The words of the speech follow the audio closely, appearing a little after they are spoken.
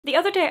The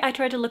other day I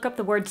tried to look up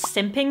the word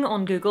simping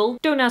on Google.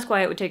 Don't ask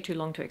why, it would take too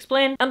long to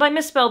explain. And I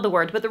misspelled the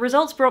word, but the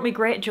results brought me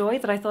great joy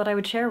that I thought I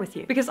would share with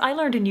you. Because I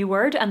learned a new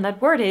word, and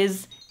that word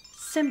is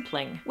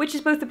simpling, which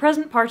is both the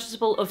present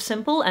participle of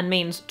simple and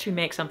means to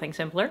make something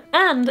simpler,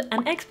 and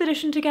an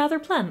expedition to gather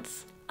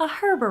plants. A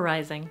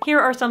herborizing. Here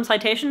are some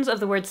citations of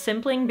the word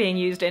simpling being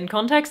used in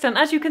context, and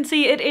as you can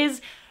see, it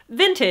is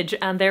vintage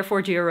and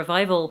therefore due a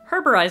revival.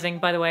 Herborizing,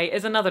 by the way,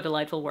 is another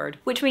delightful word,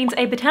 which means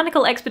a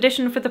botanical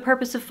expedition for the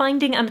purpose of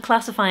finding and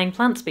classifying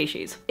plant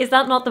species. Is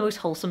that not the most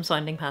wholesome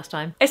sounding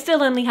pastime? I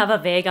still only have a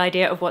vague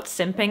idea of what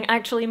simping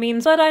actually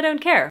means, but I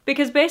don't care,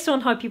 because based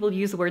on how people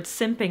use the word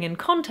simping in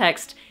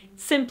context,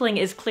 simpling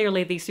is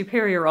clearly the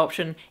superior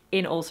option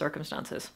in all circumstances.